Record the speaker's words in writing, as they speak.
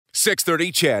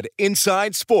6:30 CHED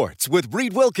Inside Sports with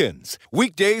Reed Wilkins.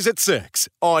 Weekdays at 6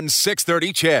 on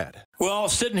 6:30 CHED. Well,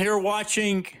 sitting here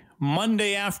watching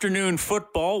Monday afternoon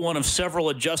football, one of several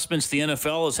adjustments the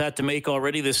NFL has had to make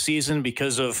already this season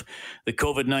because of the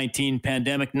COVID-19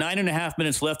 pandemic. 9.5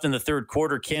 minutes left in the third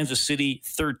quarter. Kansas City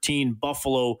 13,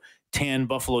 Buffalo 10.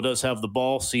 Buffalo does have the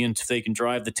ball, seeing if they can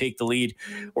drive to take the lead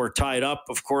or tie it up.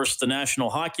 Of course, the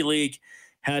National Hockey League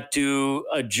had to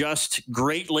adjust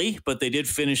greatly, but they did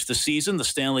finish the season. The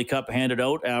Stanley Cup handed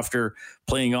out after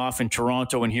playing off in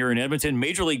Toronto and here in Edmonton.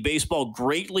 Major League Baseball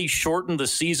greatly shortened the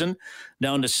season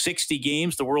down to 60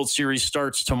 games. The World Series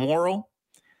starts tomorrow.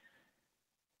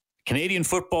 Canadian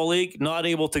Football League not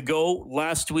able to go.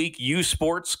 Last week, U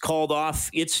Sports called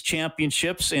off its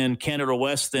championships, and Canada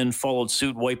West then followed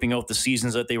suit, wiping out the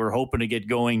seasons that they were hoping to get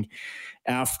going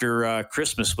after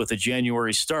Christmas with a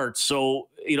January start. So,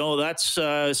 that's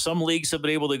some leagues have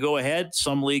been able to go ahead.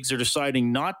 Some leagues are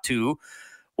deciding not to.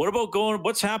 What about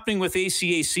what's happening with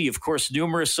ACAC? Of course,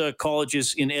 numerous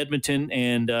colleges in Edmonton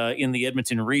and in the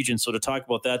Edmonton region. So to talk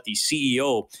about that, the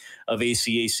CEO of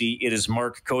ACAC, it is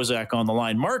Mark Kozak on the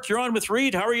line. Mark, you're on with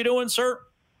Reed. How are you doing, sir?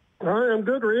 Hi, I'm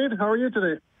good, Reed. How are you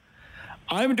today?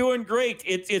 I'm doing great.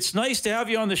 It's nice to have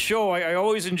you on the show. I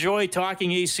always enjoy talking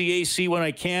ACAC when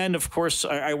I can. Of course,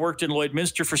 I worked in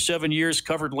Lloydminster for 7 years,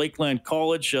 covered Lakeland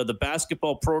College. The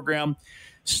basketball program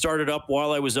started up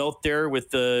while I was out there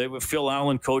with Phil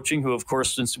Allen coaching, who, of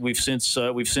course, we've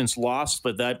since lost.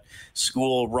 But that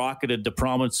school rocketed to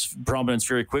prominence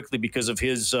very quickly because of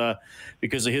his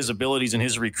abilities and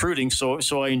his recruiting.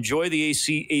 So I enjoy the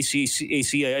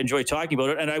ACAC. I enjoy talking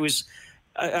about it, and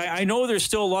I know there's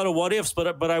still a lot of what ifs,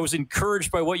 but I was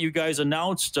encouraged by what you guys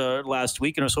announced last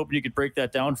week, and I was hoping you could break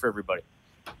that down for everybody.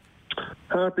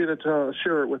 Happy to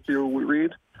share it with you,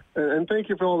 Reed. And thank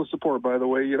you for all the support, by the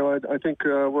way. I think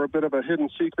we're a bit of a hidden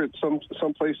secret some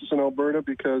places in Alberta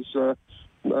because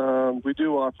we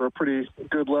do offer a pretty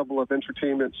good level of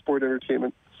sport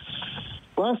entertainment.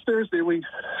 Last Thursday,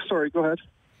 Sorry, go ahead.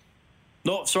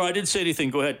 No, sorry, I didn't say anything.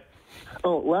 Go ahead.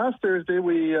 Oh, last Thursday,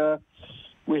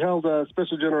 we held a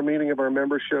special general meeting of our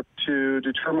membership to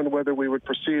determine whether we would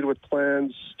proceed with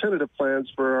tentative plans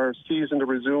for our season to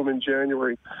resume in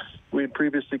January. We had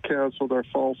previously canceled our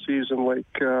fall season like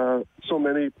so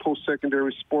many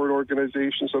post-secondary sport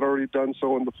organizations had already done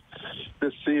so in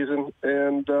this season.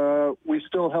 And we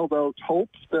still held out hope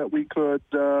that we could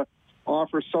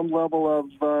offer some level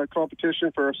of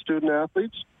competition for our student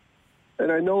athletes.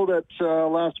 And I know that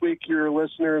last week your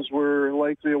listeners were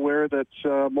likely aware that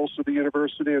most of the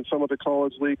university and some of the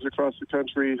college leagues across the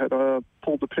country had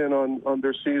pulled the pin on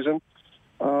their season.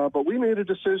 But we made a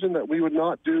decision that we would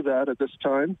not do that at this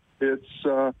time.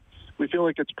 We feel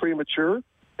like it's premature,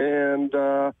 and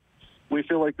we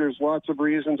feel like there's lots of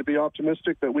reason to be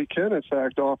optimistic that we can, in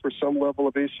fact, offer some level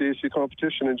of ACAC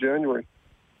competition in January.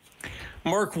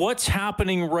 Mark, what's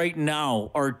happening right now?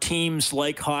 Are teams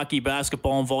like hockey,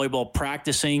 basketball, and volleyball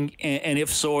practicing? And if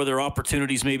so, are there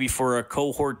opportunities maybe for a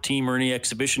cohort team or any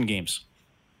exhibition games?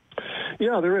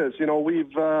 Yeah, there is.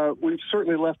 We've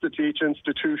certainly left it to each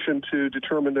institution to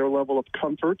determine their level of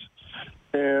comfort.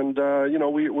 And,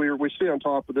 we stay on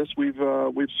top of this. We've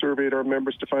surveyed our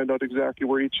members to find out exactly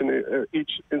where each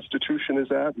institution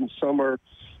is at, and some are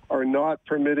not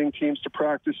permitting teams to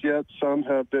practice yet. Some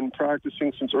have been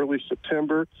practicing since early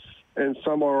September, and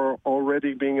some are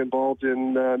already being involved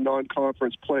in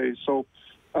non-conference play. So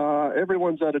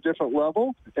everyone's at a different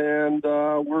level, and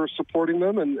we're supporting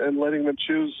them and letting them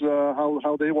choose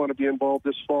how they want to be involved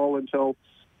this fall until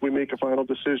we make a final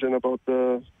decision about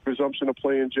the resumption of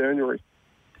play in January.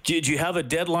 Did you have a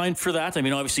deadline for that? I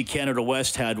mean, obviously Canada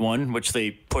West had one, which they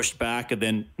pushed back and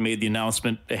then made the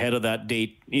announcement ahead of that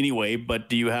date anyway. But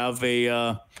do you have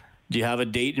a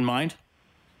date in mind?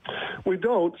 We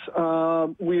don't.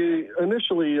 We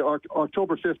initially,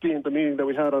 October 15th, the meeting that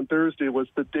we had on Thursday, was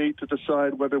the date to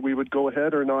decide whether we would go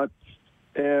ahead or not.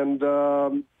 And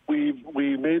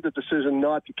we made the decision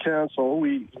not to cancel.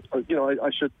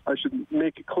 I should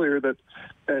make it clear that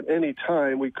at any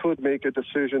time we could make a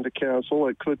decision to cancel.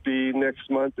 It could be next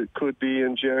month. It could be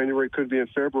in January. It could be in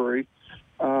February.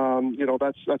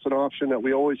 That's an option that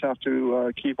we always have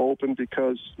to keep open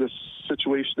because this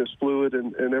situation is fluid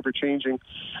and ever-changing.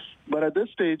 But at this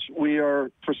stage, we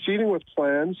are proceeding with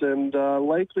plans, and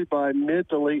likely by mid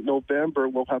to late November,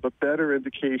 we'll have a better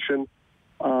indication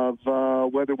of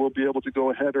whether we'll be able to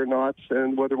go ahead or not,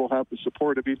 and whether we'll have the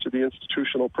support of each of the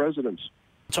institutional presidents.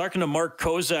 Talking to Mark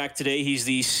Kozak today. He's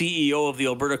the CEO of the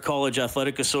Alberta College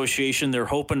Athletic Association. They're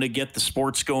hoping to get the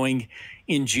sports going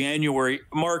in January.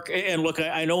 Mark, and look,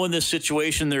 I know in this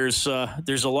situation there's a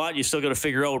lot you still got to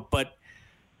figure out, but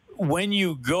when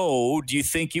you go, do you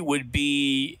think it would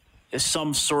be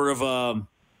some sort of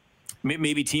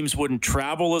maybe teams wouldn't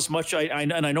travel as much?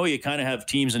 And I know you kind of have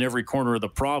teams in every corner of the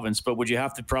province, but would you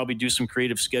have to probably do some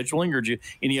creative scheduling, or do you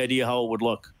any idea how it would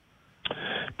look?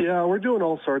 Yeah, we're doing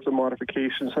all sorts of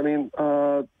modifications. I mean,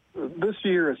 this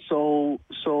year is so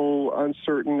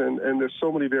uncertain, and there's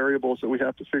so many variables that we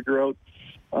have to figure out.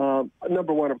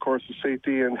 Number one, of course, is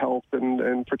safety and health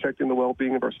and protecting the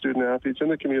well-being of our student athletes in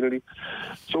the community.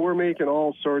 So we're making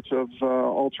all sorts of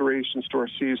alterations to our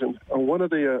season. One of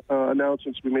the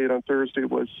announcements we made on Thursday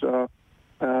was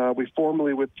we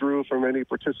formally withdrew from any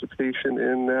participation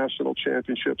in national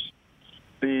championships.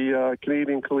 The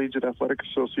Canadian Collegiate Athletic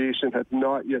Association had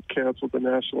not yet canceled the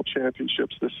national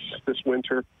championships this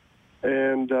winter,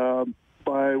 and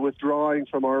by withdrawing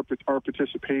from our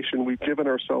participation, we've given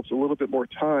ourselves a little bit more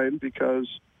time because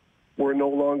we're no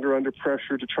longer under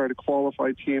pressure to try to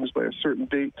qualify teams by a certain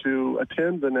date to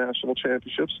attend the national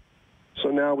championships. So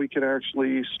now we can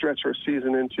actually stretch our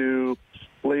season into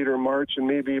later March and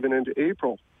maybe even into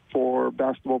April for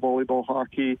basketball, volleyball,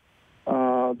 hockey,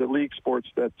 the league sports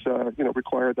that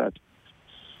require that.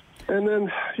 And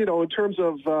then, in terms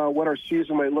of what our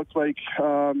season might look like,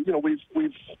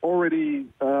 we've already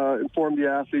informed the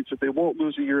athletes that they won't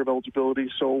lose a year of eligibility.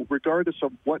 So regardless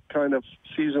of what kind of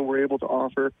season we're able to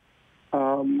offer,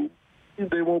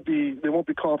 they won't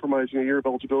be compromising a year of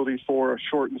eligibility for a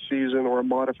shortened season or a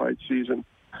modified season.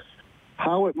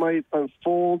 How it might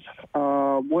unfold,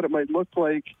 what it might look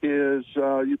like is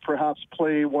you perhaps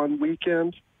play one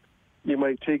weekend. You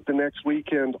might take the next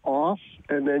weekend off,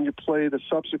 and then you play the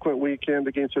subsequent weekend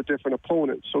against a different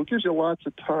opponent. So it gives you lots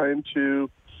of time to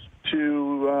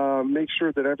make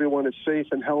sure that everyone is safe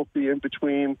and healthy in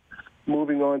between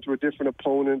moving on to a different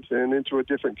opponent and into a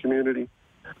different community.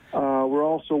 We're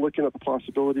also looking at the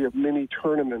possibility of mini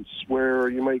tournaments where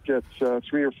you might get 3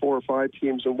 or 4 or 5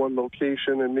 teams in one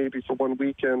location, and maybe for one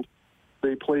weekend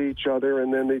they play each other,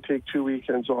 and then they take 2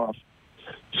 weekends off.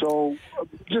 So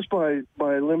just by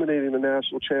eliminating the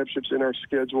national championships in our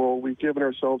schedule, we've given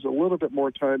ourselves a little bit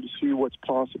more time to see what's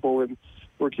possible, and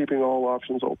we're keeping all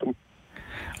options open.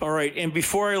 All right, and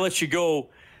before I let you go,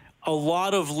 a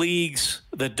lot of leagues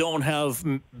that don't have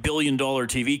billion-dollar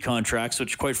TV contracts,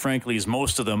 which quite frankly is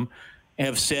most of them,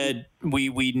 have said we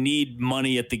need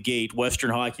money at the gate. Western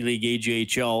Hockey League,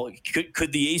 AJHL.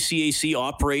 Could the ACAC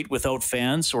operate without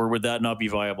fans, or would that not be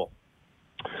viable?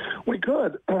 We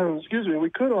could, we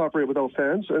could operate without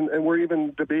fans, and we're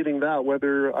even debating that,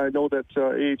 whether I know that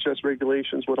AHS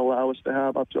regulations would allow us to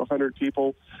have up to 100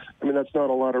 people. I mean, that's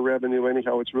not a lot of revenue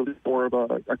anyhow. It's really more of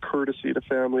a courtesy to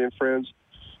family and friends.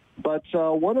 But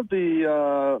one of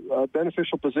the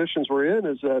beneficial positions we're in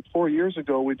is that 4 years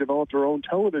ago we developed our own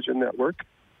television network,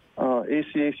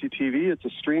 ACAC TV. It's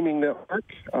a streaming network,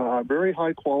 very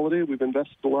high quality. We've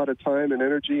invested a lot of time and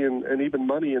energy and even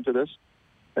money into this.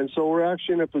 And so we're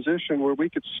actually in a position where we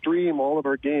could stream all of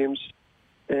our games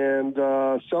and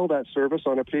sell that service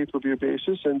on a pay-per-view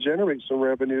basis and generate some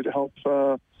revenue to help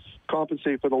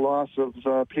compensate for the loss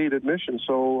of paid admission.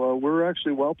 So we're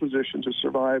actually well-positioned to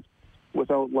survive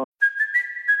without loss.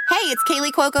 Hey, it's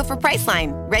Kaylee Cuoco for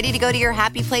Priceline. Ready to go to your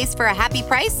happy place for a happy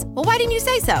price? Well, why didn't you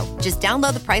say so? Just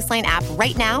download the Priceline app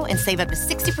right now and save up to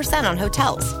 60% on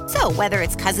hotels. So whether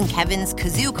it's Cousin Kevin's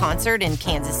Kazoo Concert in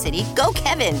Kansas City, go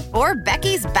Kevin, or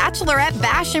Becky's Bachelorette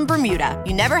Bash in Bermuda,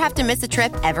 you never have to miss a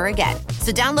trip ever again.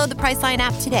 So download the Priceline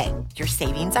app today. Your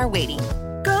savings are waiting.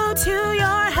 Go to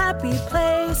your happy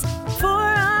place for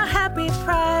a happy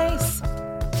price.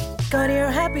 Go to your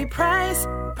happy price,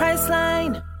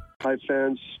 Priceline. High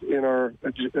fans in our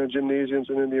gymnasiums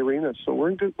and in the arena, so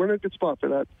we're in a good spot for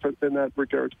that in that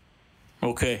regard.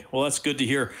 Okay, well that's good to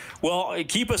hear. Well,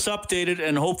 keep us updated,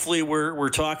 and hopefully we're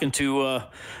talking to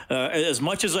as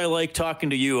much as I like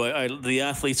talking to you. The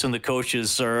athletes and the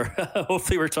coaches are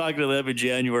hopefully we're talking to them in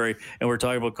January, and we're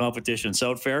talking about competition.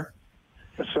 Sound fair?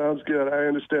 That sounds good. I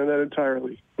understand that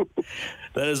entirely.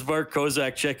 That is Mark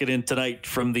Kozak checking in tonight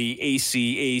from the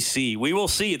ACAC. We will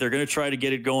see. They're going to try to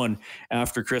get it going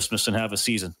after Christmas and have a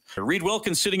season. Reed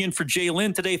Wilkins sitting in for Jay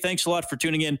Lynn today. Thanks a lot for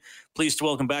tuning in. Pleased to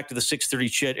welcome back to the 630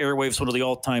 CHED Airwaves, one of the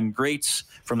all-time greats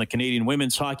from the Canadian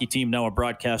women's hockey team, now a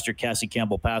broadcaster, Cassie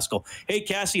Campbell-Pascal. Hey,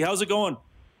 Cassie, how's it going?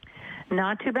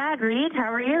 Not too bad, Reed.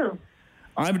 How are you?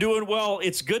 I'm doing well.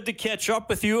 It's good to catch up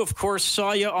with you. Of course,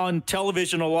 saw you on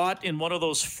television a lot in one of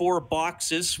those 4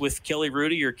 boxes with Kelly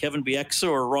Rudy or Kevin Bieksa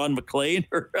or Ron McLean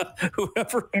or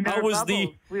whoever.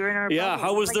 We were in our bubble.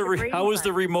 How was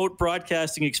the remote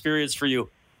broadcasting experience for you?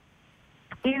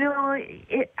 You know,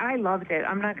 I loved it.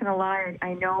 I'm not going to lie.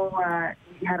 I know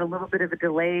we had a little bit of a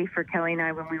delay for Kelly and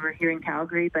I when we were here in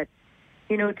Calgary, but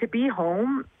you know, to be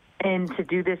home and to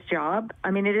do this job.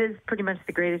 I mean, it is pretty much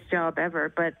the greatest job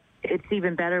ever, but it's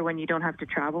even better when you don't have to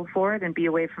travel for it and be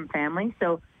away from family.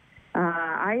 So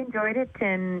I enjoyed it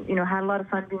and, had a lot of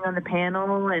fun being on the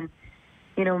panel and,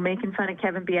 making fun of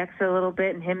Kevin Bieksa a little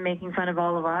bit and him making fun of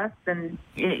all of us. And,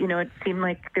 it seemed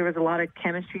like there was a lot of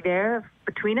chemistry there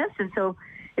between us. And so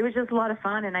it was just a lot of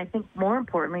fun. And I think more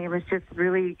importantly, it was just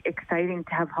really exciting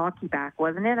to have hockey back,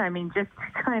 wasn't it? I mean, just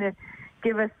to kind of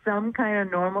give us some kind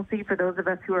of normalcy for those of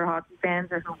us who are hockey fans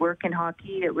or who work in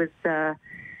hockey. It was,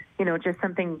 just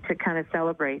something to kind of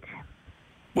celebrate.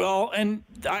 Well, and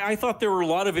I thought there were a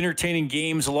lot of entertaining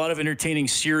games, a lot of entertaining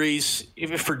series.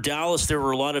 For Dallas, there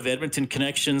were a lot of Edmonton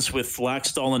connections with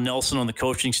Laxdal and Nelson on the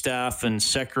coaching staff, and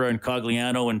Sekera and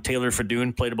Cogliano and Taylor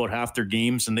Fadoon played about half their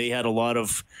games, and they had a lot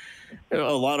of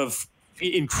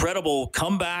incredible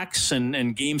comebacks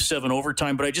and Game 7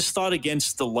 overtime. But I just thought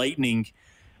against the Lightning,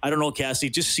 I don't know, Cassie,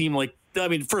 it just seemed like,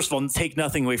 first of all, take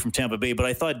nothing away from Tampa Bay, but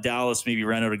I thought Dallas maybe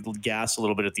ran out of gas a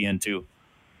little bit at the end too.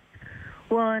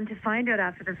 Well, and to find out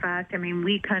after the fact,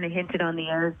 we kind of hinted on the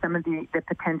air some of the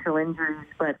potential injuries,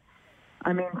 but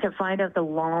to find out the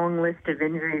long list of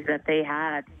injuries that they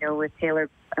had, with Taylor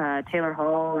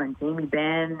Hall and Jamie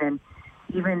Benn, and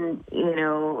even,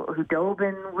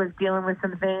 Hudobin was dealing with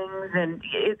some things, and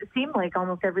it seemed like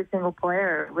almost every single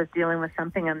player was dealing with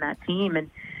something on that team,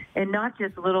 and not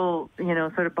just little,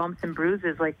 sort of bumps and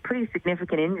bruises, like pretty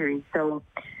significant injuries. So,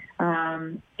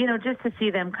 just to see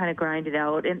them kind of grind it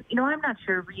out. And, I'm not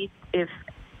sure, Reed, if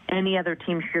any other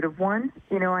team should have won.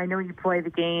 I know you play the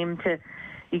game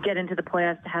you get into the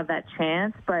playoffs to have that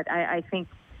chance, but I think,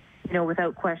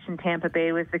 without question, Tampa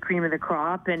Bay was the cream of the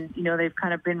crop, and, they've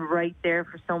kind of been right there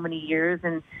for so many years.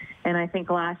 And I think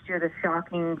last year the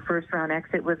shocking first-round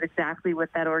exit was exactly what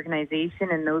that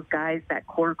organization and those guys, that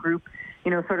core group,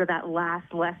 sort of that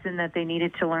last lesson that they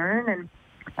needed to learn. And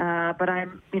but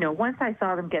once I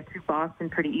saw them get through Boston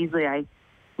pretty easily, I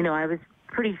was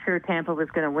pretty sure Tampa was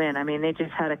going to win. They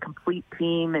just had a complete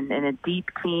team and a deep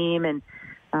team, and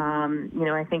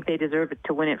I think they deserve it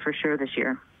to win it for sure this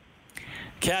year.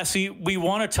 Cassie, we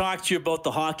want to talk to you about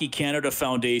the Hockey Canada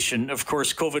Foundation. Of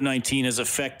course, COVID-19 has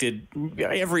affected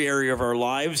every area of our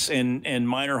lives, and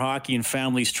minor hockey and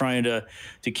families trying to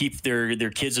keep their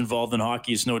kids involved in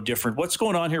hockey is no different. What's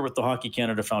going on here with the Hockey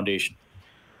Canada Foundation?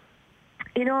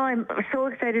 I'm so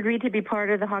excited, Reed, to be part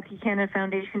of the Hockey Canada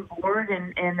Foundation board,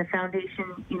 and the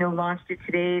foundation, launched it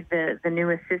today, the new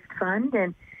Assist Fund,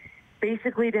 and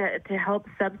basically to help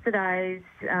subsidize,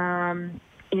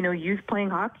 youth playing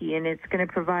hockey, and it's going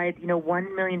to provide,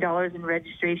 $1 million in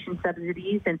registration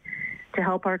subsidies, and to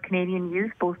help our Canadian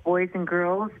youth, both boys and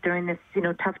girls, during this,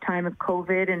 tough time of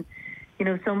COVID, and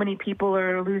so many people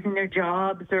are losing their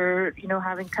jobs or,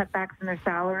 having cutbacks in their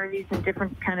salaries and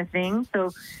different kind of things.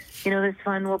 So, this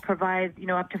fund will provide,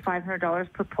 up to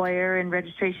 $500 per player in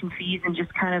registration fees, and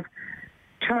just kind of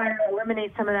try to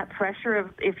eliminate some of that pressure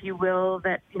of, if you will,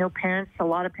 that, a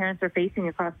lot of parents are facing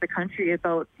across the country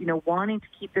about, wanting to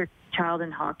keep their child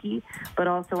in hockey, but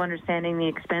also understanding the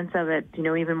expense of it,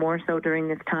 even more so during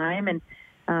this time. And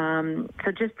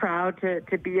so just proud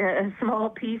to be a small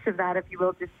piece of that, if you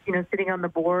will, just, sitting on the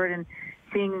board and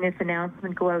seeing this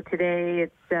announcement go out today.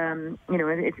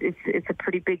 It's a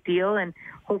pretty big deal, and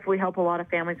hopefully help a lot of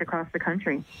families across the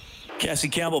country. Cassie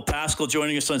Campbell-Pascal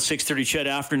joining us on 6:30 CHED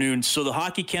Afternoon. So the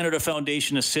Hockey Canada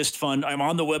Foundation Assist Fund, I'm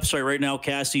on the website right now,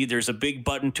 Cassie. There's a big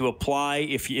button to apply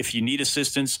if you need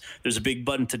assistance. There's a big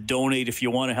button to donate if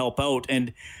you want to help out.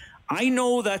 And I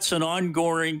know that's an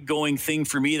ongoing thing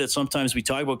for me that sometimes we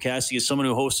talk about, Cassie, as someone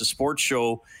who hosts a sports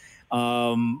show.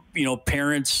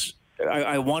 Parents,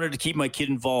 I wanted to keep my kid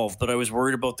involved, but I was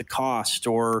worried about the cost,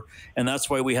 and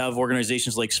that's why we have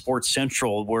organizations like Sports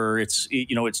Central, where it's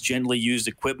gently used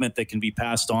equipment that can be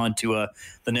passed on to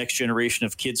the next generation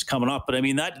of kids coming up. But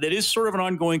that is sort of an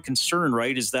ongoing concern,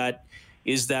 right? Is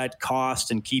that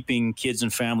cost and keeping kids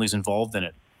and families involved in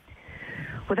it?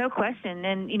 Without question.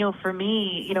 And, for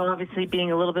me, obviously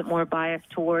being a little bit more biased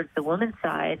towards the women's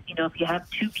side, if you have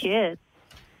two kids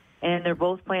and they're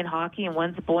both playing hockey and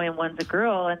one's a boy and one's a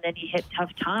girl, and then you hit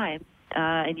tough times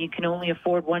and you can only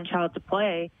afford one child to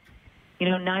play,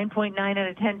 9.9 out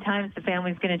of 10 times the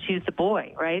family's going to choose the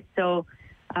boy, right? So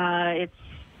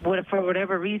for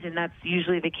whatever reason, that's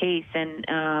usually the case.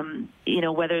 And,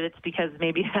 whether it's because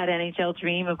maybe that NHL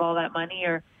dream of all that money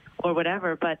or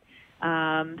whatever, but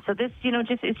so this,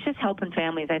 it's just helping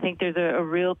families. I think there's a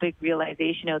real big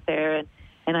realization out there.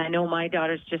 And I know my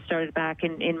daughter's just started back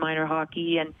in minor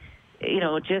hockey, and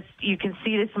just you can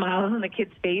see the smiles on the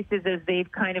kids' faces as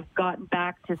they've kind of gotten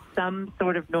back to some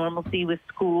sort of normalcy with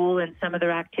school and some of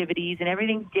their activities, and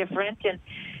everything's different and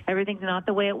everything's not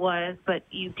the way it was, but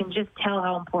you can just tell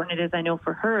how important it is, I know,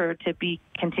 for her to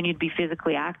continue to be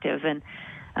physically active and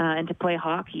to play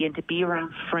hockey and to be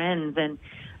around friends and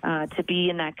to be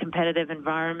in that competitive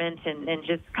environment and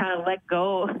just kind of let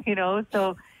go,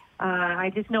 So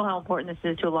I just know how important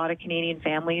this is to a lot of Canadian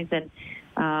families, and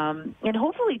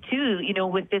hopefully too,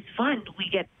 with this fund, we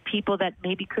get people that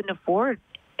maybe couldn't afford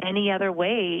any other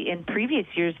way in previous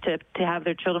years to have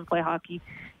their children play hockey.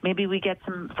 Maybe we get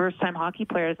some first-time hockey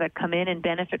players that come in and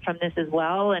benefit from this as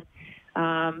well. And,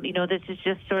 this is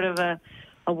just sort of a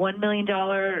 $1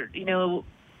 million,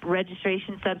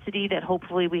 registration subsidy that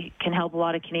hopefully we can help a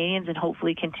lot of Canadians and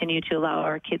hopefully continue to allow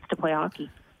our kids to play hockey.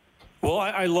 Well,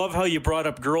 I love how you brought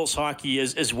up girls hockey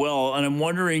as well. And I'm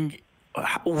wondering,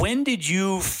 when did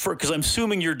you, because I'm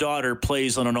assuming your daughter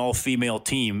plays on an all-female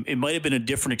team. It might have been a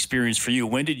different experience for you.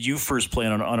 When did you first play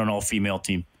on an all-female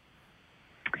team?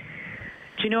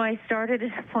 I started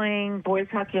playing boys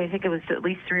hockey, I think it was at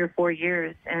least 3 or 4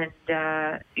 years. And,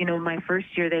 my first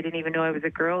year, they didn't even know I was a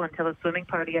girl until a swimming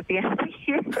party at the end of the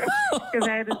year. Because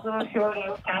I had this little short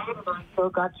outfit and I still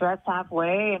got dressed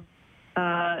halfway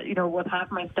and, with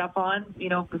half my stuff on,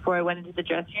 before I went into the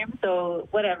dressing room. So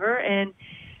whatever. And,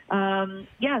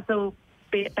 so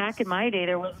back in my day,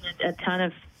 there wasn't a ton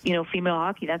of, female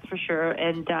hockey, that's for sure.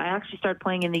 And I actually started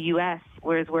playing in the U.S.,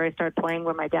 where I started playing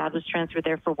where my dad was transferred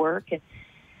there for work. And,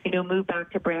 moved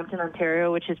back to Brampton,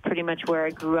 Ontario, which is pretty much where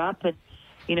I grew up. And,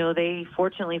 they,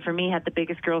 fortunately for me, had the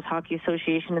biggest girls hockey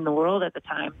association in the world at the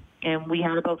time. And we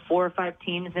had about 4 or 5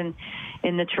 teams in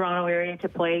the Toronto area to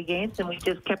play against. And we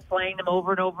just kept playing them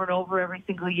over and over and over every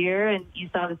single year. And you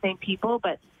saw the same people.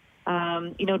 But,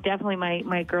 definitely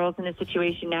my girl's in a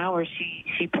situation now where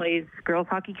she plays girls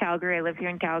hockey Calgary. I live here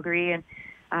in Calgary. And,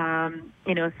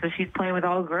 so she's playing with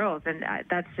all girls. And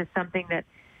that's just something that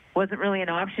wasn't really an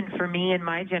option for me in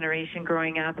my generation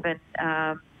growing up, and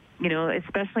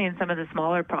especially in some of the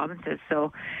smaller provinces.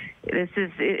 So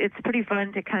it's pretty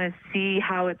fun to kind of see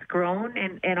how it's grown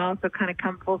and also kind of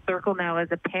come full circle now as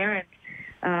a parent,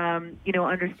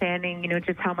 understanding,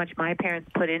 just how much my parents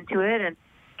put into it and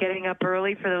getting up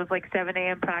early for those 7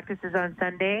 a.m. practices on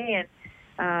Sunday.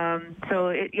 And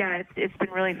it's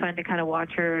been really fun to kind of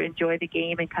watch her enjoy the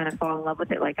game and kind of fall in love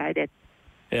with it like I did.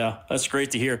 Yeah, that's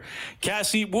great to hear.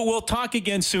 Cassie, we'll talk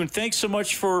again soon. Thanks so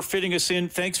much for fitting us in.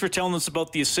 Thanks for telling us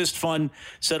about the Assist Fund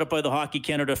set up by the Hockey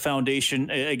Canada Foundation.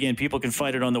 Again, people can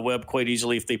find it on the web quite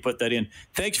easily if they put that in.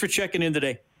 Thanks for checking in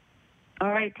today.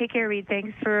 All right, take care, Reed.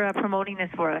 Thanks for promoting this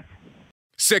for us.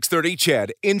 630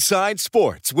 CHED Inside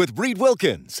Sports with Reed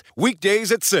Wilkins.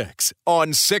 Weekdays at 6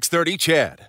 on 630 CHED.